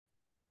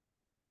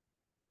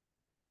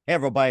Hey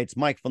everybody, it's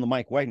Mike from the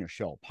Mike Wagner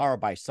Show, powered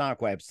by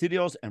Sonic Web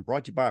Studios and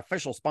brought to you by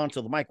official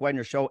sponsor of the Mike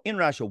Wagner Show,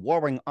 international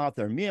award-winning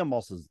author Mia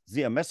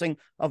Zia Missing,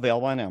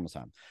 available on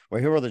Amazon. We're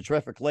here with a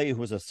terrific lady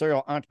who is a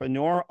serial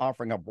entrepreneur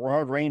offering a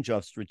broad range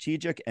of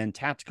strategic and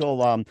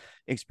tactical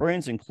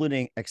experience,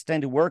 including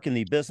extended work in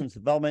the business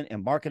development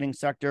and marketing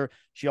sector.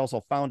 She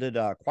also founded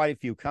quite a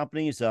few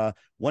companies,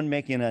 one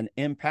making an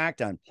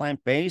impact on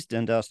plant-based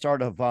and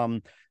start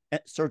of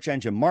search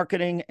engine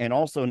marketing, and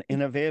also an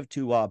innovative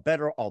to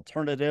better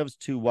alternatives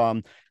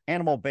to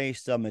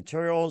animal-based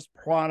materials,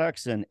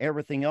 products, and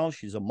everything else.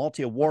 She's a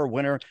multi-award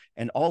winner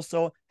and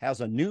also has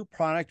a new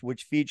product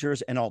which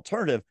features an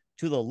alternative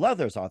to the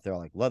leathers out there,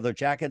 like leather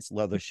jackets,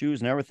 leather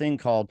shoes, and everything,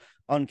 called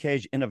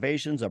Uncaged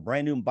Innovations, a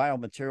brand new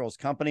biomaterials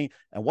company.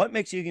 And what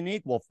makes you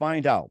unique, we'll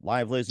find out.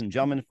 Live, ladies and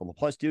gentlemen, from the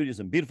Plus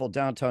Studios in beautiful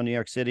downtown New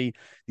York City,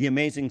 the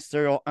amazing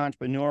serial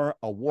entrepreneur,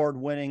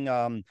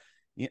 award-winning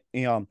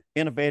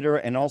innovator,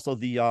 and also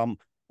the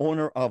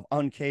owner of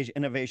Uncaged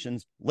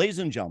Innovations, ladies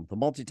and gentlemen, the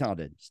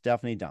multi-talented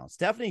Stephanie Downs.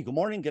 Stephanie, good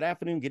morning, good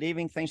afternoon, good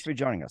evening. Thanks for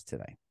joining us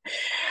today.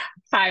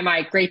 Hi,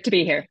 Mike. Great to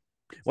be here.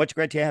 Well, it's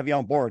great to have you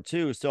on board,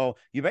 too. So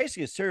you're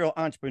basically a serial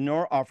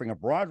entrepreneur offering a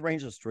broad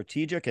range of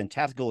strategic and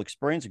tactical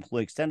experience,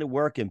 including extended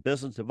work in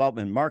business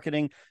development and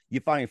marketing. You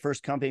founded your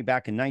first company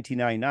back in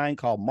 1999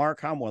 called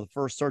Marcom, one of the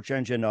first search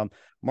engine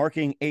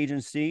marketing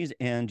agencies.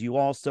 And you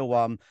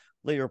also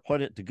later put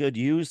it to good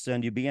use,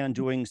 and you began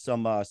doing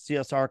some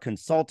CSR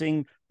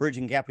consulting,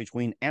 bridging gap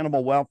between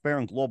animal welfare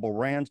and global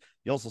brands.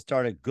 You also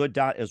started Good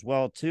Dot as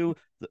well, too,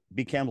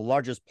 became the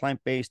largest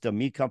plant-based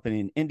meat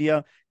company in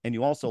India. And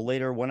you also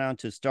later went on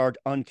to start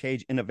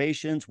Uncaged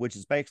Innovations, which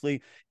is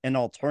basically an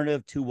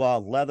alternative to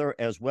leather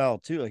as well,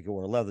 too. Like you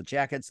wear leather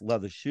jackets,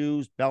 leather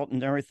shoes, belt,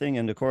 and everything.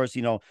 And of course,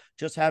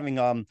 just having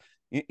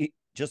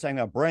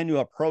a brand new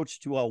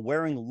approach to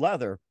wearing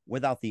leather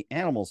without the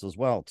animals as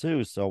well,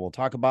 too. So we'll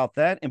talk about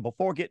that. And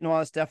before getting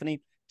on,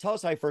 Stephanie, tell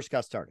us how you first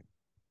got started.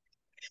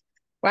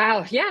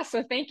 Wow. Yeah.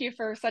 So thank you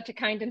for such a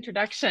kind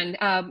introduction.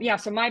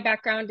 So my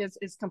background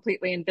is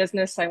completely in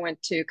business. I went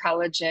to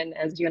college, and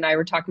as you and I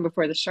were talking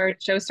before the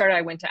show started,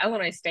 I went to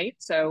Illinois State.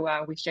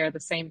 So we share the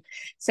same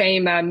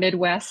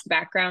Midwest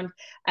background,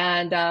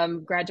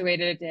 and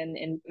graduated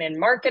in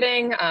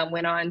marketing.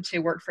 Went on to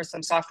work for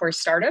some software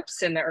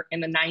startups in the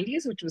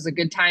 90s, which was a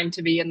good time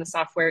to be in the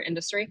software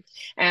industry.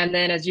 And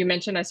then, as you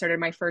mentioned, I started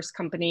my first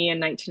company in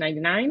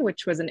 1999,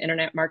 which was an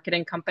internet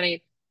marketing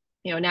company.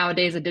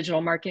 Nowadays a digital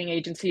marketing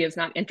agency is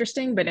not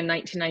interesting, but in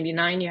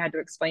 1999, you had to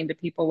explain to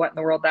people what in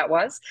the world that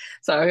was.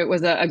 So it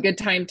was a good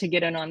time to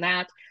get in on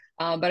that.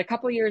 But a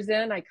couple of years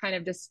in, I kind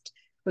of just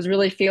was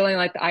really feeling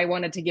like I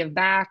wanted to give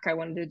back. I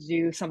wanted to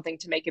do something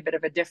to make a bit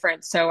of a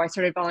difference. So I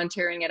started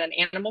volunteering at an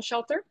animal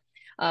shelter.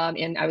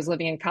 And I was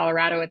living in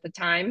Colorado at the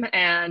time,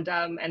 and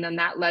then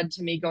that led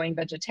to me going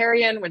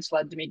vegetarian, which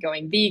led to me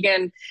going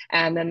vegan,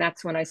 and then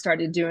that's when I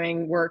started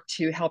doing work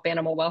to help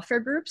animal welfare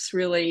groups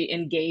really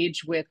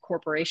engage with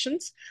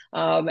corporations.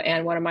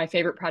 And one of my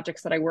favorite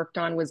projects that I worked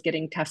on was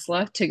getting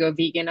Tesla to go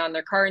vegan on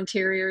their car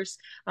interiors.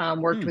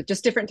 Worked with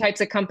just different types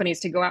of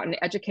companies to go out and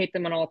educate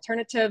them on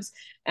alternatives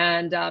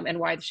and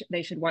why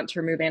they should want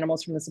to remove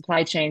animals from the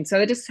supply chain. So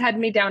it just had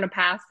me down a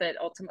path that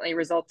ultimately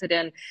resulted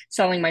in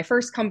selling my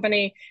first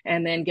company,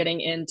 and then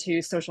getting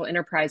into social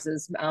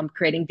enterprises,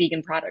 creating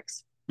vegan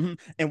products. Mm-hmm.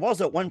 And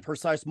was it one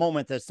precise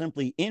moment that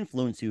simply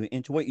influenced you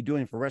into what you're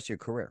doing for the rest of your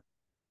career?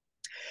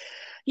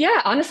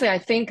 Yeah, honestly, I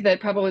think that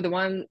probably the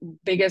one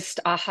biggest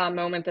aha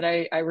moment that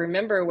I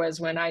remember was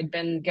when I'd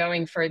been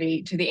going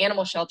to the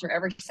animal shelter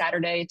every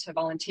Saturday to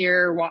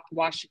volunteer,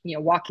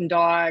 walking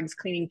dogs,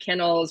 cleaning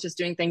kennels, just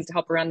doing things to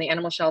help around the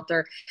animal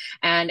shelter.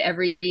 And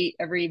every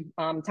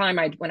time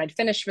when I'd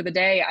finish for the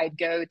day, I'd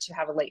go to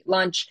have a late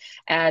lunch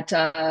at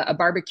a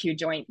barbecue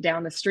joint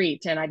down the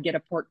street, and I'd get a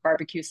pork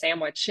barbecue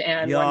sandwich.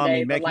 And one Yummy, day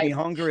the making me light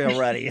hungry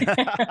already.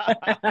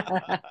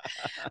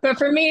 But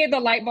for me, the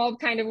light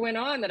bulb kind of went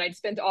on that I'd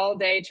spent all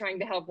day trying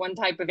to help one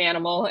type of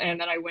animal,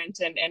 and then I went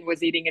and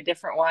was eating a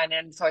different one.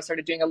 And so I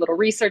started doing a little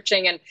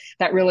researching, and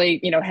that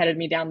really, headed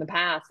me down the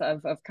path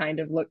of kind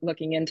of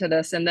looking into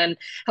this. And then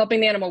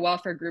helping the animal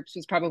welfare groups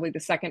was probably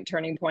the second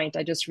turning point.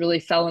 I just really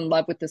fell in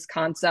love with this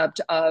concept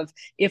of,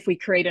 if we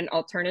create an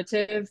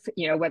alternative,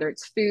 whether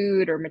it's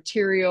food or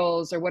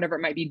materials or whatever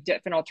it might be,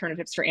 different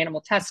alternatives for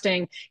animal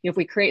testing. If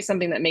we create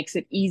something that makes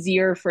it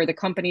easier for the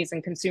companies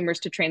and consumers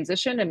to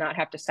transition and not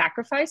have to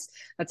sacrifice,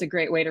 that's a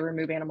great way to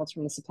remove animals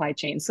from the supply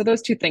chain. So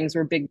those two things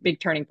were big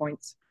turning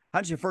points.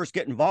 How did you first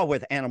get involved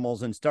with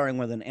animals and starting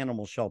with an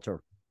animal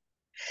shelter?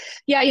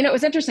 Yeah, it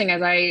was interesting,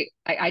 as I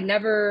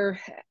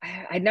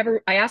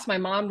asked my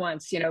mom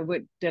once,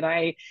 what did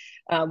I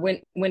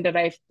when did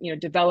I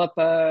develop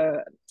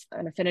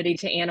an affinity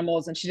to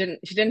animals, and she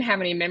didn't have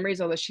any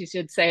memories, although she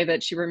did say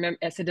that she remember.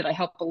 I said, did I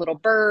help a little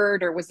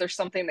bird, or was there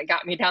something that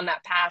got me down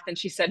that path? And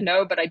she said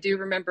no, but I do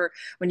remember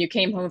when you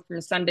came home from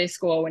Sunday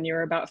school when you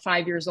were about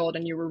 5 years old,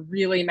 and you were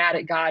really mad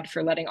at God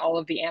for letting all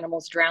of the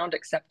animals drown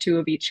except two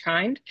of each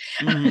kind.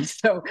 Mm-hmm.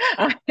 So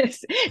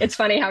it's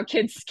funny how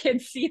kids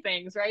see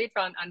things, right,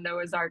 on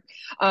Noah's Ark.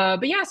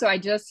 But yeah, so I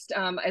just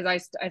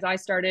as I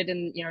started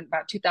in,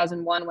 about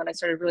 2001, when I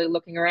started really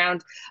looking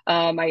around,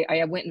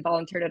 I went and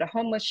volunteered at a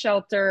homeless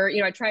shelter.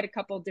 I tried a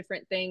couple of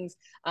different things,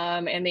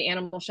 and the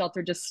animal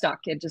shelter just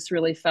stuck. It just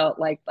really felt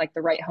like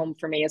the right home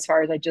for me, as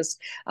far as I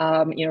just,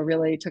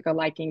 really took a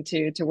liking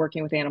to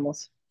working with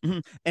animals.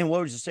 And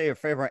what would you say your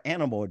favorite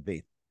animal would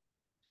be?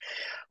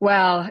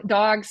 Well,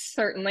 dogs,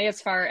 certainly,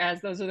 as far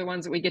as those are the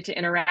ones that we get to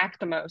interact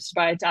the most.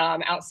 But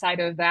outside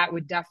of that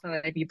would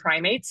definitely be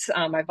primates.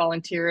 I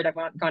volunteered. I've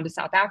gone to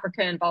South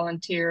Africa and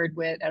volunteered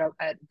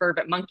at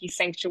vervet monkey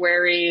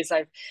sanctuaries.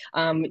 So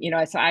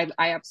I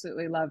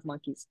absolutely love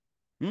monkeys.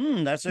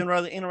 That's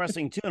really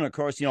interesting too. And of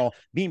course,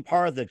 being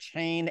part of the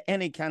chain,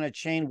 any kind of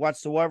chain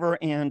whatsoever.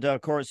 And of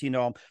course,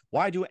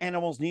 why do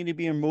animals need to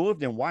be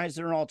removed, and why is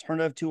there an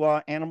alternative to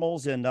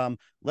animals? And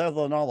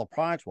level and all the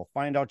products, we'll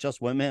find out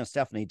just 1 minute.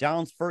 Stephanie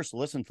Downs. First,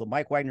 listen to the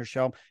Mike Wagner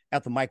Show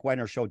at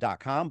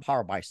themikewagnershow.com,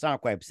 powered by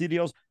Sonic Web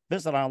Studios.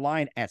 Visit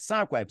online at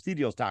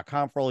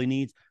sonicwebstudios.com for all your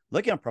needs.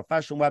 Looking at a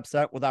professional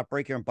website without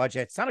breaking your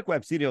budget? Sonic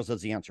Web Studios is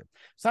the answer.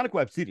 Sonic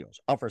Web Studios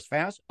offers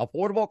fast,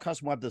 affordable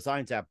custom web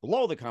designs that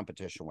blow the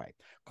competition away.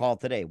 Call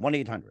today,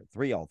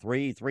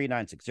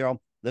 1-800-303-3960.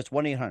 That's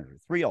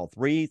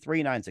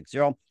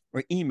 1-800-303-3960.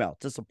 Or email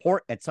to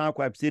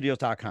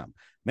support@sonicwebstudios.com.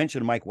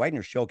 Mention Mike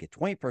Wagner Show, get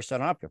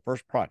 20% off your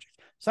first project.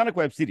 Sonic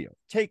Web Studio,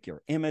 take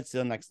your image to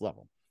the next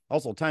level.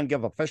 Also, time to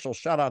give official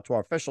shout out to our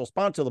official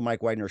sponsor of the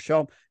Mike Wagner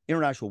Show,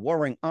 international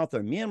warring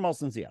author Mia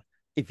Molson-Zia.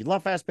 If you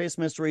love fast-paced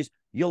mysteries,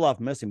 you'll love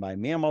Missing by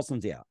Mia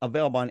Molson-Zia,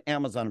 available on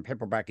Amazon in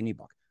paperback and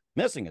ebook.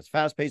 Missing is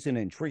fast-paced and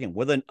intriguing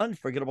with an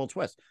unforgettable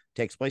twist.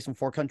 Takes place in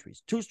 4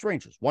 countries, 2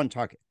 strangers, 1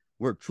 target,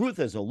 where truth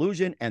is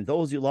illusion and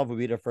those you love will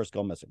be the first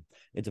go missing.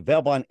 It's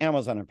available on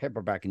Amazon in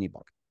paperback and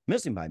ebook.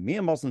 Missing by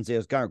Mia Molson-Zia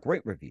has garnered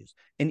great reviews.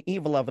 And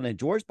Eve 11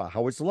 endorsed by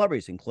Howard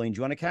celebrities, including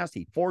Joanna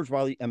Cassidy, Forbes,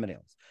 Riley, and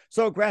Emmett.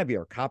 So grab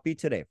your copy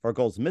today for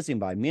Goes Missing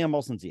by Mia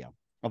Molson-Zia,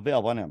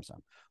 available on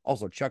Amazon.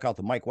 Also, check out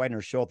the Mike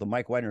Wagner Show at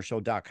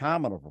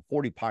themikewagnershow.com on over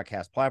 40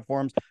 podcast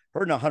platforms.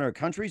 Heard in 100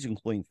 countries,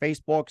 including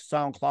Facebook,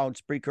 SoundCloud,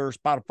 Spreaker,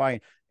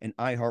 Spotify, and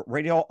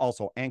iHeartRadio.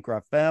 Also,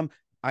 Anchor FM,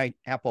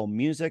 Apple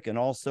Music, and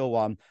also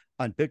on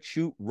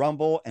BitChute,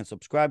 Rumble, and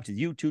subscribe to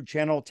the YouTube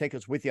channel. Take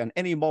us with you on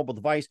any mobile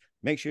device.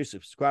 Make sure you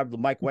subscribe to the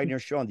Mike Wagner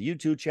Show on the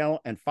YouTube channel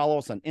and follow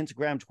us on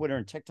Instagram, Twitter,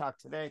 and TikTok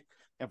today.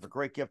 And for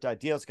great gift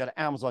ideas, go to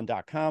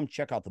Amazon.com.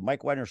 Check out the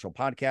Mike Wagner Show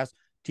podcast.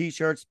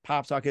 T-shirts,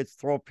 pop sockets,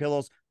 throw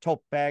pillows,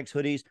 tote bags,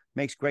 hoodies,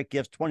 makes great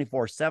gifts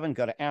 24/7.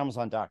 Go to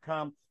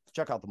Amazon.com.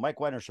 Check out the Mike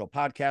Wagner Show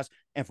podcast.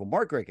 And for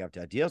more great gift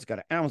ideas, go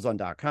to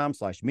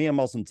Amazon.com/Mia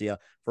Molson-Zia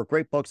for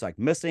great books like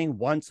Missing,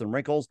 Once, and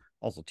Wrinkles.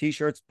 Also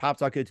T-shirts, pop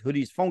sockets,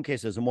 hoodies, phone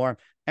cases, and more.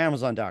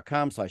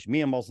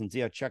 Amazon.com/Mia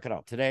Molson-Zia. Check it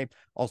out today.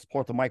 Also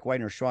support the Mike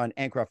Wagner Show on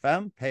Anchor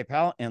FM,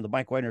 PayPal, and the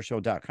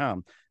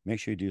MikeWagnerShow.com. Make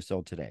sure you do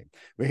so today.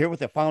 We're here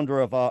with the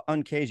founder of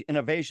Uncaged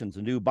Innovations,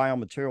 a new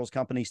biomaterials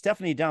company,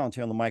 Stephanie Downs,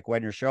 here on the Mike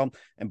Wagner Show.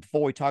 And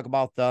before we talk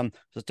about the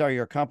start of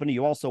your company,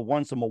 you also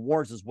won some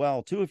awards as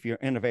well, too, for your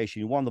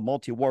innovation. You won the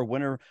multi-award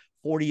winner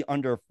 40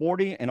 Under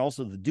 40, and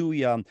also the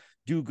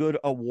Do Good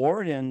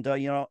Award. And,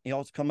 you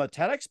also become a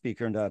TEDx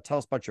speaker. And tell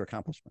us about your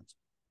accomplishments.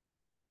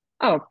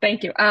 Oh,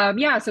 thank you.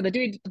 So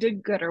the Do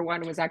Gooder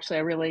one was actually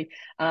a really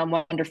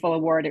wonderful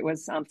award. It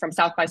was from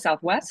South by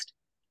Southwest.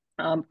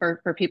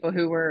 For people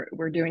who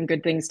were doing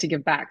good things to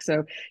give back.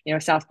 So,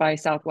 South by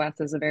Southwest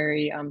is a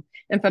very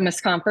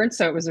infamous conference.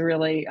 So it was a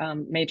really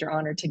major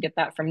honor to get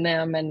that from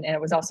them. And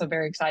it was also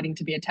very exciting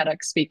to be a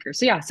TEDx speaker.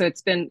 So yeah, so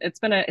it's been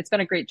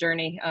a great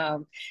journey.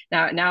 Now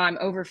I'm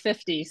over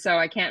 50, so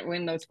I can't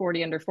win those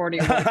 40 Under 40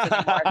 awards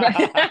anymore.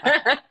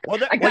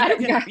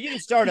 You can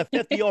start a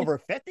 50 over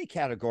 50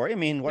 category. I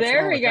mean, what's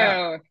there wrong we with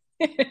go.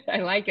 That? I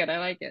like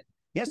it.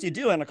 Yes, you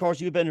do. And of course,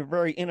 you've been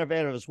very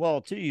innovative as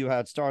well, too. You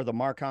had started the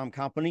Marcom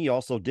company. You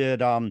also did,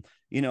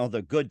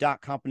 the Good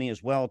Dot company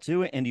as well,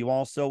 too. And you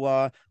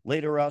also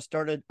later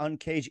started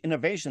Uncaged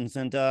Innovations.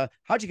 And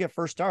how'd you get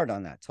first started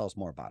on that? Tell us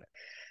more about it.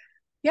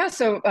 Yeah,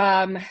 so,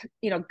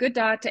 Good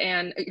Dot,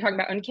 and you're talking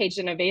about Uncaged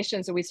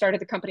Innovations. So we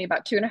started the company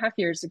about 2.5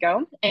 years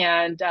ago,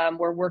 and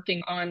we're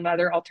working on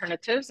other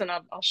alternatives, and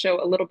I'll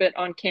show a little bit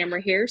on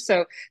camera here.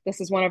 So this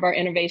is one of our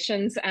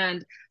innovations.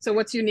 And so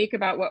what's unique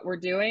about what we're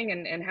doing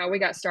and how we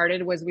got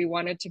started was we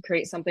wanted to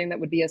create something that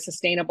would be a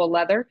sustainable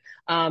leather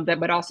that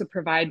would also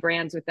provide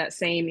brands with that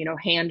same,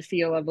 hand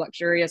feel of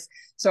luxurious.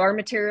 So our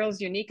material is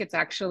unique. It's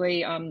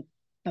actually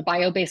a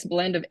bio-based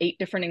blend of 8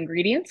 different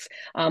ingredients,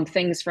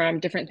 things from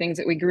different things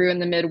that we grew in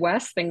the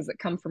Midwest, things that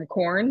come from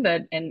corn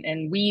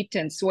and wheat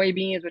and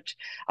soybeans, which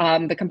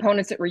the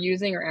components that we're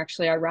using are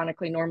actually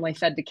ironically normally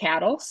fed to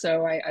cattle.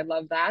 So I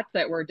love that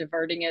we're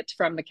diverting it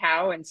from the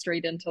cow and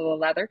straight into the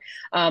leather.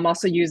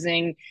 Also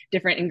using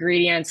different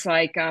ingredients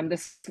like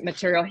this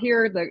material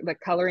here, the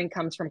coloring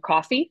comes from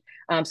coffee.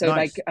 So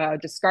nice. Like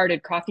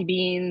discarded coffee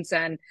beans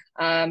and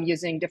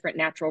using different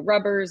natural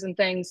rubbers and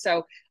things.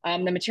 So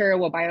the material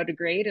will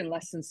biodegrade in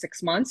less than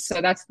 6 months.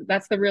 So that's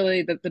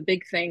the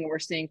big thing we're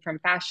seeing from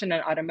fashion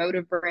and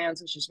automotive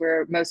brands, which is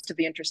where most of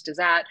the interest is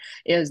at,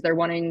 is they're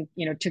wanting,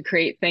 to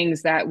create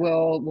things that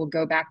will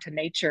go back to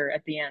nature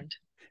at the end.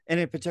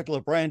 Any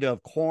particular brand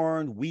of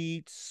corn,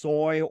 wheat,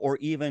 soy, or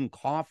even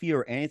coffee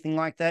or anything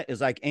like that?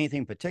 Is like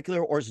anything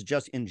particular, or is it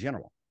just in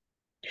general?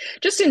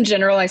 Just in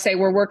general, I say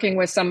we're working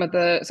with some of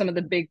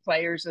the big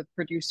players of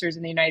producers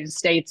in the United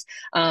States,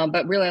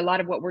 but really a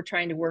lot of what we're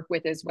trying to work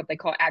with is what they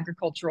call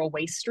agricultural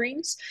waste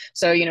streams.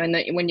 So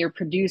when you're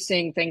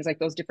producing things like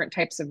those different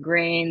types of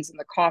grains and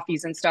the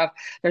coffees and stuff,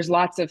 there's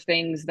lots of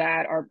things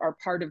that are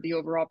part of the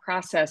overall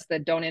process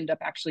that don't end up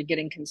actually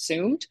getting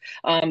consumed,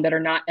 that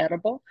are not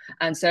edible.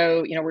 And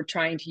so we're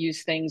trying to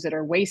use things that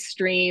are waste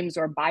streams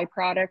or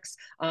byproducts,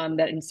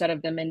 that instead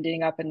of them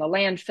ending up in the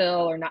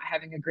landfill or not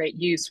having a great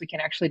use, we can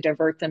actually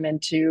divert them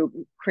into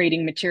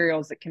creating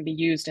materials that can be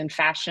used in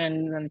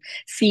fashion and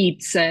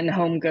seats and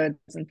home goods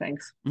and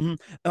things.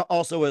 Mm-hmm.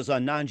 Also, is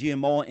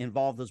non-GMO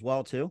involved as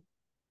well too?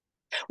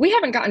 We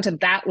haven't gotten to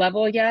that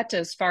level yet,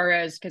 as far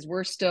as, because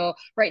we're still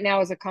right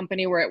now as a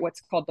company, we're at what's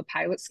called the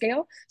pilot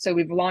scale. So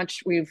we've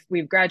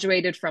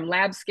graduated from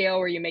lab scale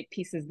where you make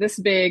pieces this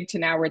big to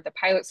now we're at the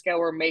pilot scale.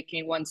 We're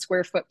making 1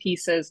 square foot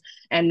pieces,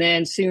 and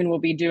then soon we'll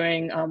be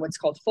doing what's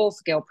called full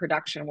scale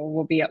production, where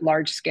we'll be at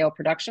large scale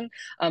production.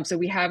 So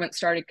we haven't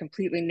started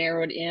completely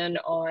narrowed in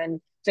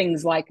on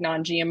things like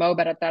non-GMO,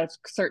 but that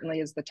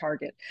certainly is the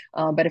target.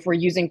 But if we're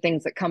using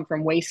things that come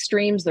from waste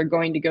streams, they're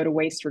going to go to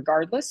waste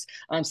regardless.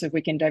 So if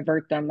we can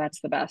divert them,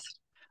 that's the best.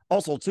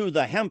 Also, too,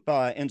 the hemp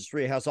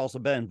industry has also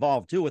been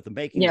involved too with the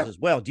makings Yeah. as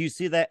well. Do you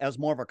see that as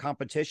more of a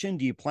competition?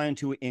 Do you plan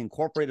to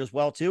incorporate as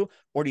well too,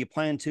 or do you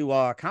plan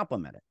to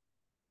complement it?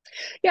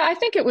 Yeah, I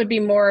think it would be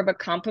more of a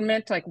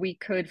complement. Like we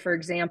could, for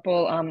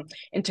example,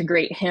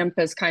 integrate hemp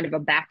as kind of a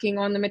backing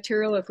on the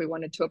material if we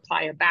wanted to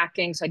apply a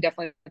backing. So I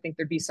definitely think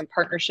there'd be some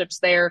partnerships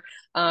there.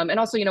 And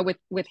also,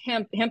 with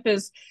hemp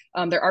is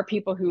there are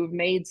people who've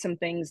made some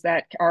things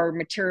that are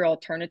material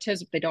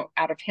alternatives, but they don't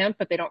out of hemp,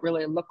 but they don't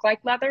really look like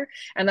leather.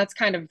 And that's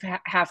kind of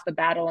half the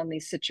battle in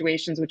these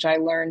situations, which I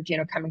learned,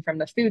 coming from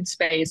the food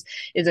space,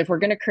 is if we're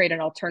going to create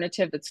an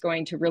alternative that's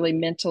going to really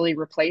mentally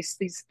replace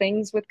these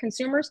things with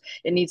consumers,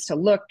 it needs to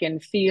look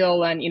and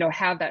feel and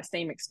have that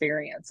same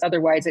experience.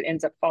 Otherwise it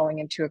ends up falling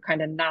into a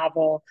kind of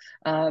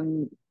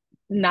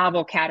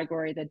novel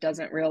category that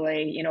doesn't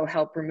really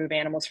help remove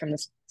animals from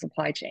the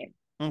supply chain.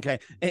 Okay,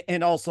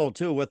 and also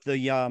too with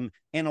the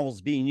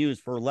animals being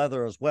used for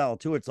leather as well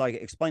too. It's like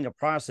explain the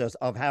process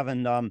of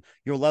having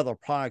your leather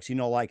products,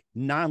 like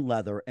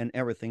non-leather and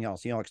everything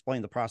else.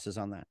 Explain the process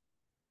on that.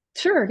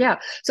 Sure, yeah.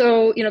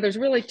 So, there's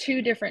really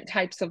two different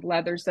types of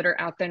leathers that are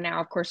out there now.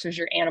 Of course, there's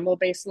your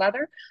animal-based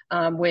leather,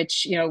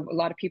 which, a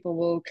lot of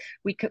people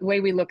the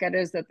way we look at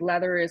it is that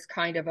leather is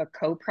kind of a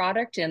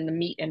co-product in the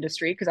meat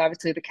industry, because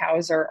obviously the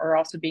cows are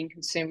also being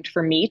consumed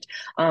for meat.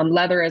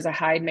 Leather as a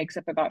hide makes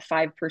up about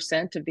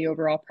 5% of the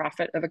overall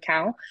profit of a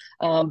cow.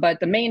 But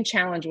the main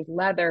challenge with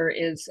leather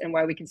is, and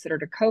why we consider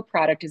it a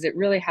co-product, is it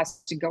really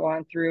has to go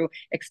on through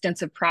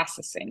extensive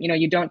processing.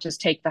 You don't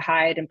just take the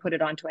hide and put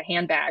it onto a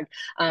handbag.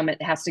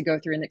 It has to go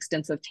through an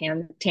extensive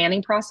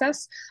tanning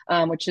process,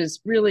 which is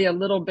really a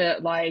little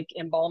bit like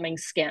embalming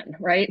skin,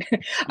 right?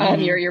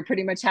 Mm-hmm. You're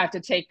pretty much have to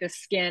take the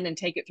skin and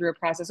take it through a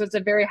process. So it's a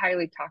very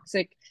highly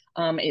toxic.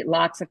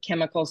 Lots of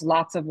chemicals,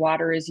 lots of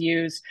water is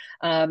used.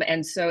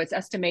 And so it's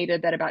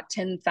estimated that about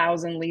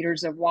 10,000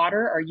 liters of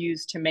water are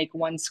used to make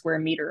 1 square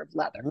meter of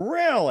leather.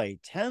 Really,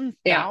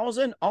 Yeah.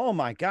 10,000? Oh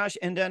my gosh!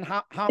 And then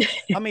how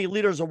many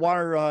liters of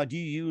water do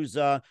you use?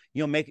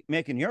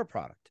 Making your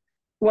product?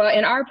 Well,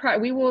 in our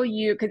product, we will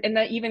use, and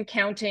that even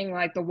counting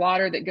like the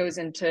water that goes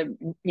into,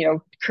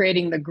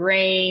 creating the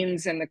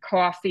grains and the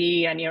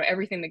coffee and,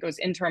 everything that goes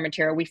into our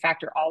material, we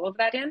factor all of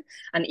that in.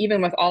 And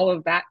even with all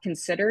of that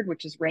considered,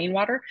 which is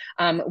rainwater,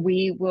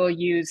 we will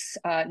use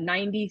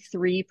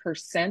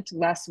 93%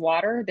 less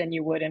water than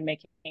you would in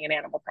making an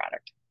animal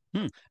product.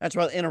 That's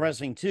really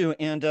interesting too.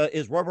 And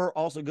is rubber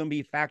also going to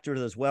be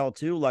factored as well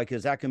too? Like,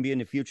 is that going to be in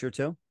the future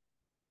too?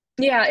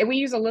 Yeah, we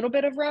use a little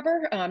bit of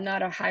rubber,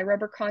 not a high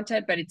rubber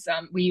content, but it's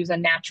we use a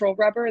natural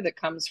rubber that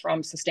comes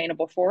from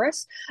sustainable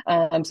forests.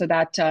 So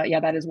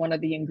that is one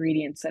of the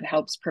ingredients that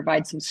helps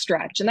provide some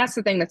stretch. And that's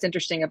the thing that's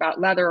interesting about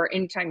leather, or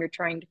anytime you're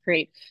trying to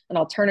create an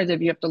alternative,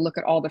 you have to look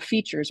at all the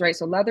features, right?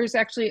 So leather is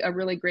actually a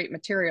really great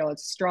material.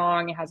 It's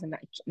strong, it has a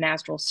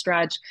natural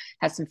stretch,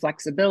 has some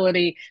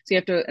flexibility. So you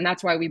have to, and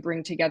that's why we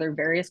bring together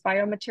various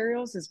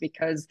biomaterials, is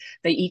because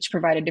they each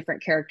provide a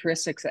different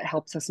characteristics that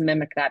helps us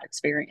mimic that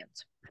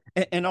experience.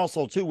 And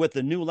also too with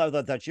the new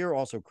leather that you're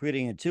also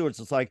creating it too, it's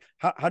just like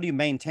how do you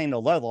maintain the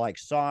leather like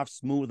soft,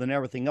 smooth, and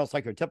everything else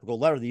like your typical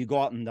leather that you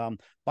go out and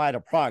buy the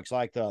products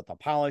like the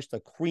polish, the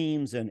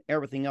creams, and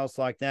everything else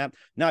like that.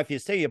 Now, if you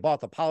say you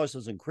bought the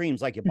polishes and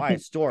creams like you buy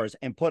at stores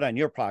and put on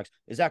your products,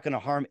 is that going to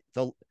harm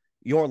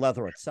your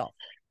leather itself?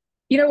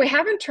 We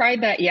haven't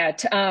tried that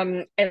yet.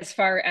 As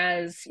far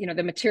as,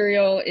 the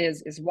material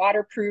is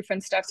waterproof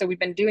and stuff. So we've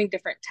been doing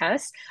different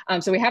tests.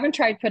 So we haven't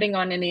tried putting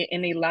on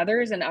any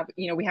leathers, and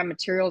we have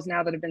materials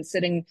now that have been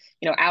sitting,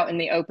 out in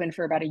the open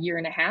for about a year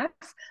and a half.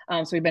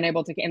 So we've been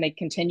able to, and they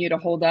continue to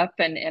hold up.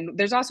 And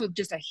there's also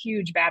just a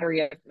huge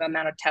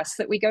amount of tests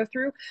that we go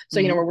through.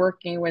 So Mm-hmm. we're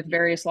working with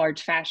various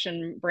large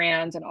fashion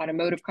brands and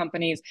automotive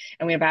companies,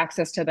 and we have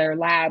access to their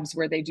labs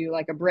where they do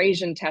like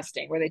abrasion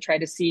testing, where they try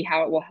to see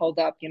how it will hold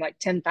up, like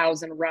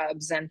 10,000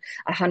 rubs and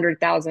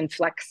 100,000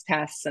 flex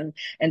tests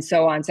and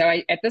so on. So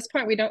at this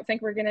point, we don't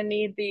think we're going to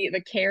need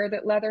the care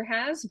that leather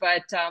has,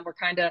 but we're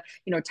kind of,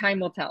 time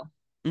will tell.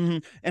 Mm-hmm.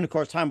 And of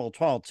course, time will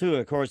tell too.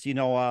 Of course,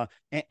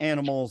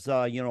 animals,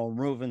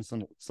 moving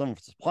some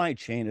supply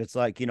chain. It's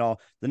like, the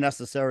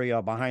necessary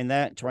behind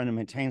that, trying to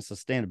maintain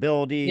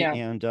sustainability Yeah.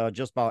 and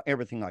just about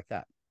everything like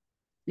that.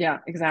 Yeah,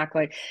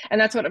 exactly. And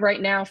that's what right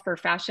now for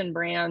fashion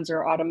brands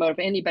or automotive,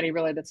 anybody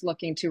really that's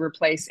looking to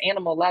replace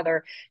animal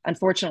leather,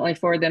 unfortunately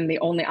for them, the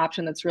only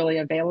option that's really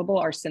available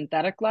are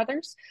synthetic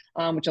leathers,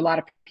 which a lot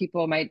of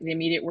people the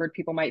immediate word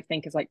people might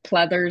think is like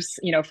pleathers,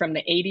 from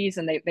the 80s.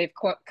 And they've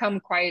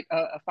come quite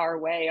a far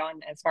way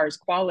on as far as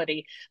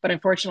quality. But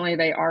unfortunately,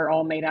 they are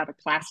all made out of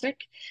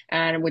plastic,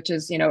 and which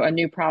is, a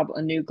new problem,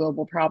 a new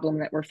global problem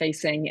that we're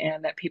facing,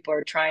 and that people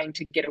are trying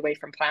to get away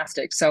from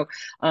plastic. So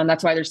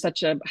that's why there's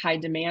such a high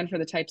demand for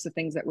the types of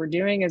things that we're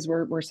doing, is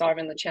we're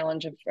solving the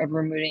challenge of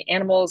removing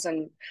animals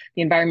and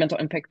the environmental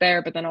impact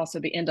there, but then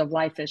also the end of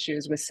life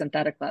issues with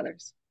synthetic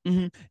leathers.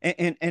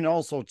 Mm-hmm. And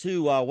also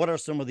too, what are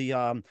some of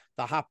the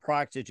hot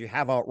products that you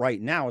have out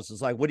right now? It's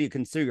just like, what do you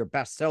consider your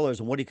best sellers,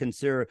 and what do you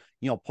consider,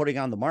 putting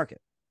on the market?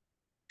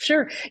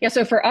 Sure. Yeah.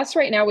 So for us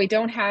right now,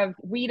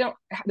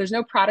 there's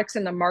no products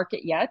in the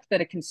market yet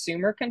that a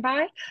consumer can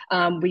buy.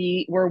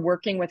 We're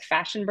working with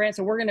fashion brands.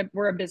 So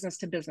we're a business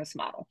to business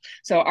model.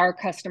 So our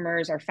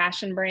customers are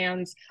fashion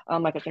brands.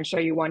 Like I can show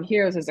you one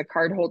here. This is a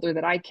card holder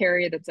that I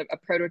carry. That's a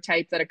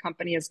prototype that a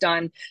company has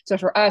done. So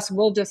for us,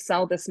 we'll just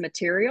sell this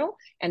material,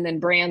 and then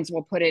brands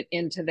will put it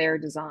into their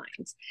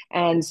designs.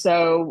 And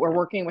so we're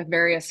working with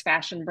various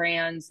fashion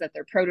brands that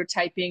they're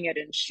prototyping it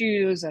in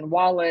shoes and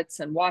wallets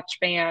and watch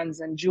bands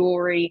and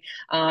jewelry.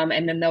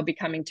 And then they'll be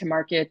coming to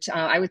market.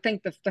 I would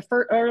think the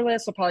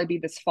earliest will probably be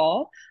this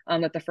fall,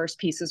 that the first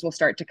pieces will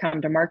start to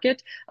come to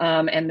market,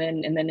 and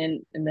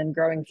then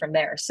growing from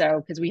there.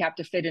 So because we have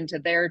to fit into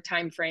their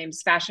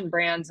timeframes, fashion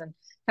brands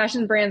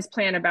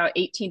plan about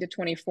 18 to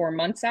 24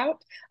 months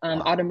out. Wow.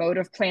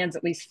 Automotive plans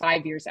at least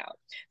 5 years out.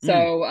 Mm.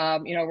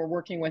 So we're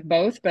working with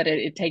both, but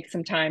it takes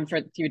some time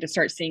for you to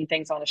start seeing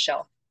things on a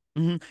shelf.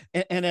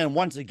 Mm-hmm. And then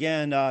once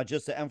again,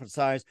 just to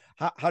emphasize,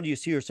 how do you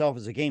see yourself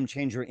as a game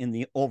changer in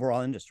the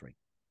overall industry?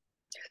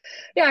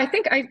 Yeah, I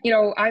think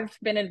I've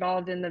been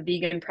involved in the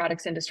vegan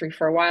products industry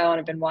for a while, and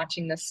I've been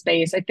watching this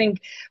space. I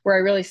think where I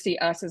really see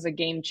us as a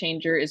game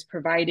changer is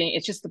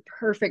it's just the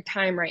perfect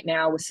time right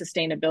now with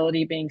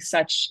sustainability being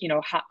such,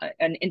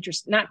 an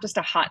interest, not just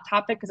a hot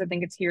topic, because I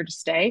think it's here to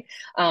stay.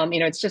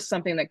 It's just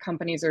something that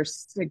companies are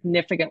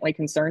significantly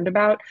concerned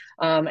about.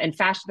 And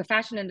the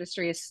fashion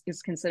industry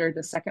is considered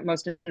the second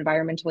most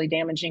environmentally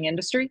damaging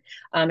industry.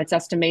 It's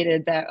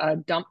estimated that a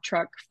dump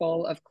truck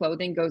full of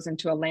clothing goes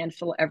into a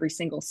landfill every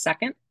single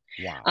second.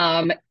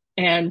 Wow.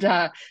 And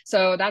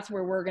so that's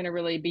where we're going to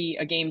really be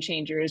a game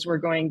changer, is we're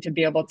going to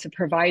be able to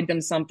provide them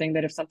something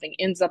that if something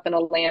ends up in a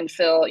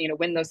landfill,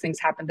 when those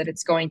things happen, that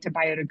it's going to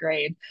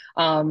biodegrade.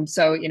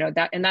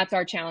 That's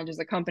our challenge as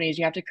a company, is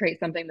you have to create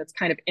something that's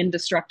kind of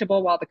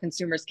indestructible while the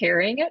consumer's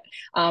carrying it.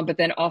 But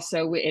then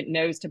also it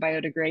knows to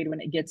biodegrade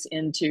when it gets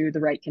into the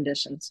right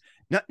conditions.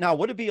 Now,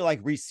 would it be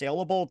like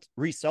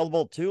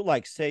resellable too?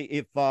 Like say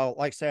if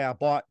say I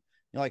bought,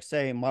 like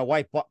say my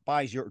wife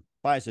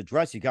buys a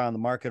dress you got on the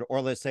market,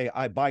 or let's say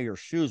I buy your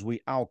shoes,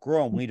 we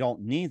outgrow them, we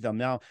don't need them.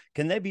 Now,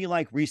 can they be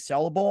like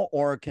resellable,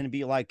 or can it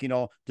be like,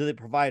 do they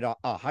provide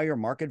a higher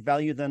market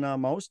value than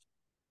most?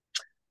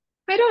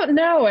 I don't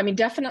know. I mean,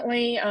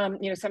 definitely,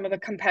 some of the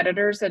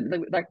competitors that,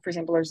 like, for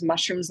example, there's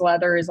mushrooms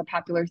leather is a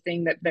popular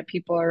thing that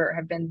people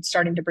have been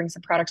starting to bring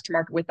some products to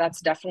market with. That's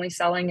definitely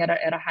selling at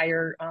a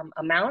higher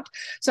amount.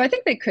 So I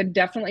think they could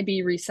definitely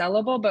be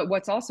resellable. But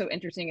what's also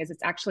interesting is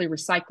it's actually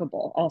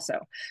recyclable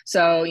also.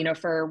 So,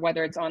 for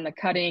whether it's on the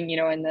cutting,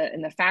 in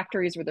the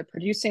factories where they're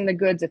producing the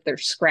goods, if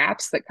there's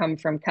scraps that come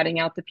from cutting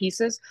out the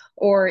pieces,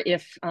 or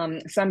if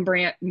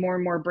more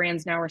and more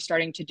brands now are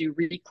starting to do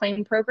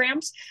reclaim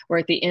programs, where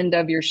at the end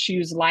of your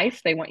shoe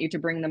life, they want you to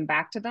bring them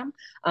back to them.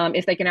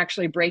 If they can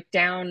actually break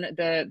down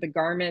the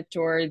garment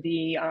or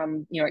the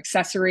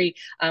accessory,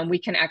 we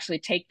can actually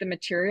take the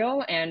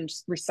material and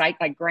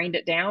grind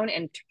it down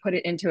and put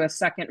it into a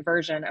second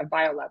version of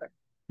bioleather.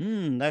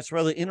 That's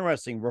really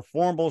interesting.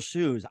 Reformable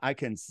shoes. I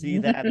can see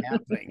that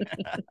happening.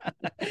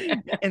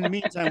 In the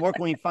meantime, where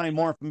can we find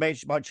more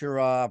information about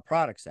your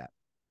products at?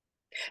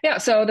 Yeah,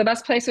 so the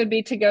best place would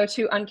be to go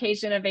to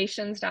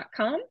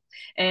uncagedinnovations.com.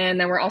 And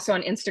then we're also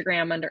on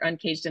Instagram under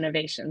Uncaged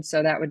Innovations.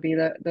 So that would be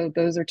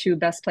those are two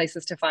best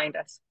places to find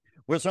us.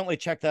 We'll certainly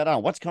check that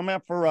out. What's coming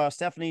up for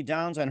Stephanie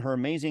Downs and her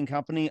amazing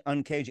company,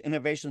 Uncaged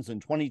Innovations, in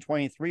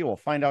 2023? We'll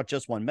find out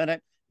just 1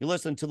 minute. You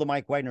listen to The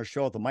Mike Wagner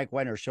Show at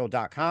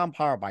themikewagnershow.com,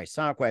 powered by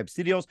SonicWeb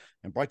Studios,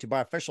 and brought to you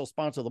by official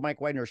sponsor of The Mike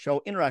Wagner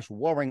Show, international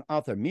warring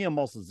author Mia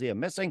Molson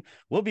Missing.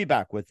 We'll be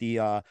back with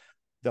the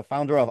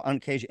founder of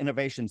Uncaged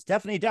Innovations,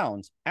 Stephanie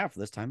Downs, after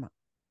this time out.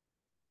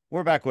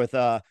 We're back with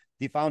the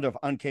founder of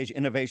Uncaged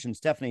Innovations,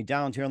 Stephanie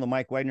Downs, here on The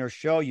Mike Wagner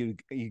Show. You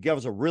give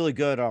us a really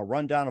good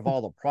rundown of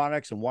all the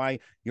products and why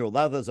your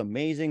leather is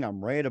amazing.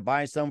 I'm ready to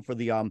buy some for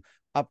the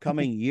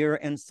upcoming year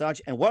and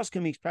such. And what's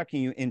going to be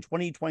expecting you in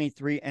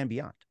 2023 and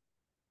beyond?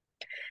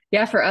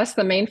 Yeah, for us,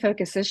 the main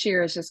focus this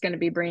year is just going to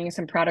be bringing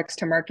some products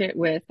to market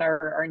with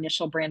our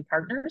initial brand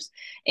partners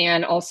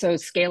and also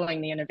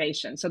scaling the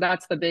innovation. So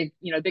that's the big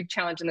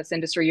challenge in this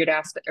industry. You'd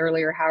asked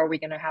earlier, how are we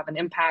going to have an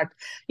impact?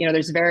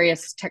 There's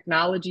various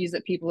technologies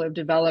that people have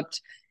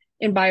developed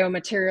in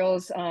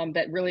biomaterials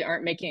that really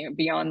aren't making it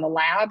beyond the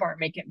lab,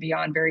 aren't making it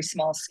beyond very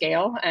small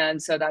scale.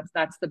 And so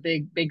that's the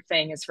big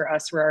thing is for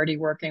us. We're already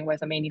working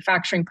with a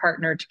manufacturing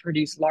partner to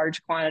produce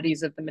large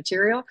quantities of the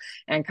material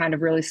and kind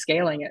of really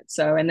scaling it.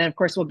 So, and then of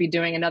course, we'll be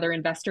doing another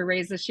investor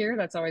raise this year.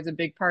 That's always a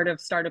big part of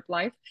startup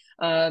life.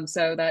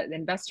 So that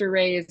investor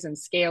raise and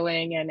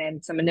scaling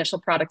and some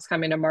initial products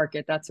coming to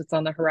market, that's what's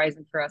on the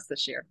horizon for us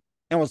this year.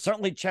 And we'll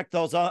certainly check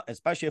those out,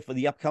 especially for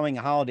the upcoming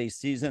holiday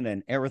season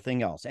and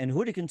everything else. And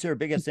who do you consider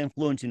biggest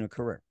influence in your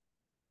career?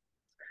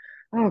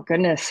 Oh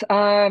goodness,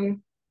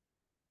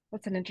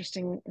 that's an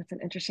interesting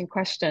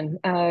question.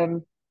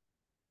 There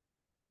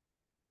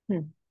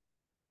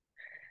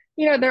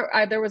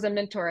was a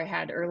mentor I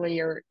had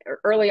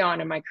early on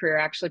in my career,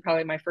 actually,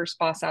 probably my first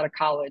boss out of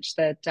college.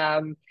 That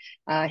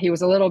he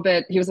was a little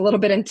bit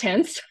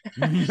intense.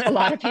 A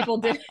lot of people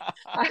did.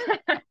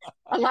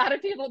 A lot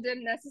of people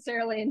didn't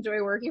necessarily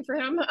enjoy working for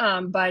him,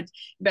 but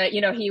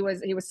he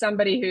was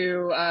somebody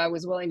who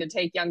was willing to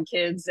take young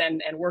kids and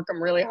work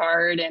them really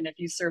hard. And if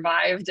you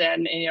survived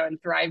and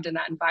thrived in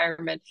that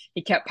environment,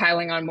 he kept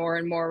piling on more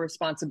and more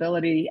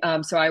responsibility.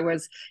 So I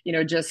was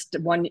just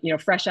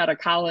fresh out of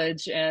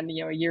college, and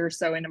a year or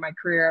so into my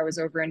career, I was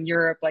over in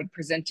Europe, like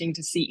presenting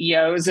to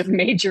CEOs of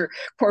major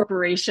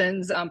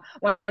corporations.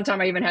 One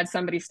time, I even had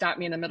somebody stop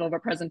me in the middle of a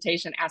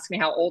presentation, ask me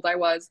how old I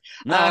was.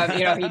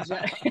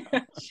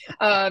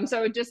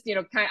 So just,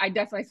 I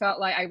definitely felt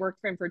like I worked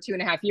for him for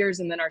 2.5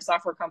 years, and then our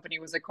software company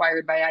was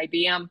acquired by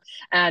IBM.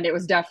 And it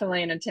was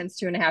definitely an intense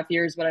 2.5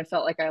 years, but I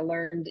felt like I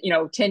learned,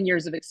 10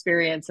 years of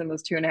experience in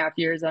those 2.5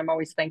 years. I'm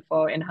always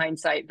thankful in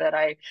hindsight that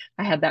I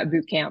had that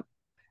boot camp.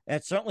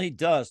 It certainly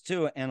does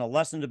too. And a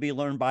lesson to be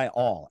learned by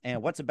all.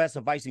 And what's the best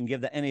advice you can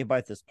give to anybody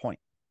at this point?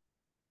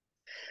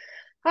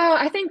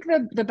 I think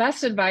the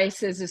best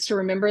advice is to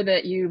remember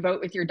that you vote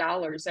with your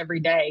dollars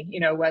every day,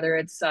 whether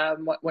it's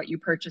what you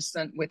purchase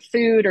with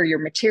food or your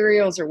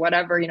materials or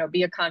whatever,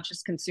 be a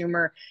conscious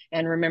consumer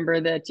and remember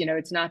that,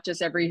 it's not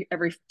just every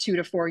 2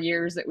 to 4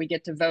 years that we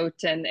get to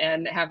vote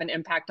and have an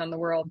impact on the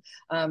world.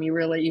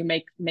 You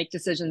make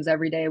decisions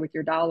every day with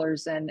your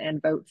dollars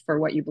and vote for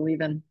what you believe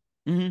in.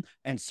 Mm-hmm.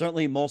 And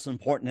certainly most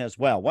important as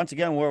well. Once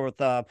again, we're with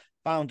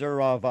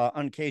founder of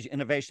Uncaged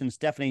Innovations,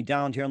 Stephanie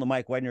Downs, here on the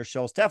Mike Wagner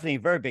Show. Stephanie,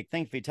 very big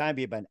thank you for your time.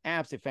 You've been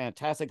absolutely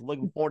fantastic.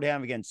 Looking forward to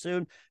having you again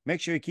soon.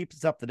 Make sure you keep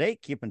us up to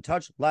date. Keep in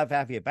touch. Love to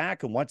have you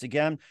back. And once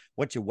again,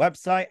 what's your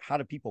website? How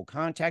do people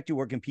contact you?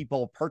 Where can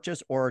people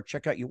purchase or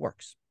check out your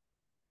works?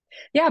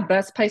 Yeah,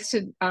 best place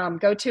to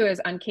go to is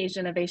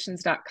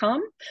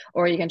uncagedinnovations.com,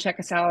 or you can check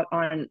us out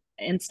on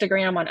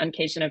Instagram on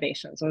Uncaged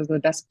Innovations. Those are the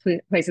best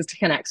places to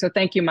connect. So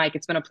thank you, Mike.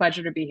 It's been a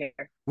pleasure to be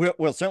here.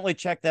 We'll certainly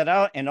check that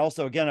out. And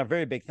also, again, a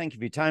very big thank you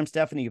for your time,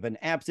 Stephanie. You've been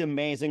absolutely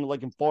amazing.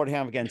 Looking forward to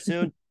having you again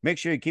soon. Make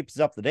sure you keep us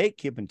up to date.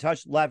 Keep in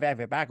touch. Love to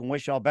have you back and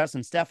wish you all the best.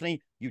 And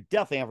Stephanie, you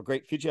definitely have a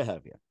great future ahead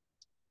of you.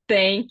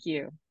 Thank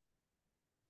you.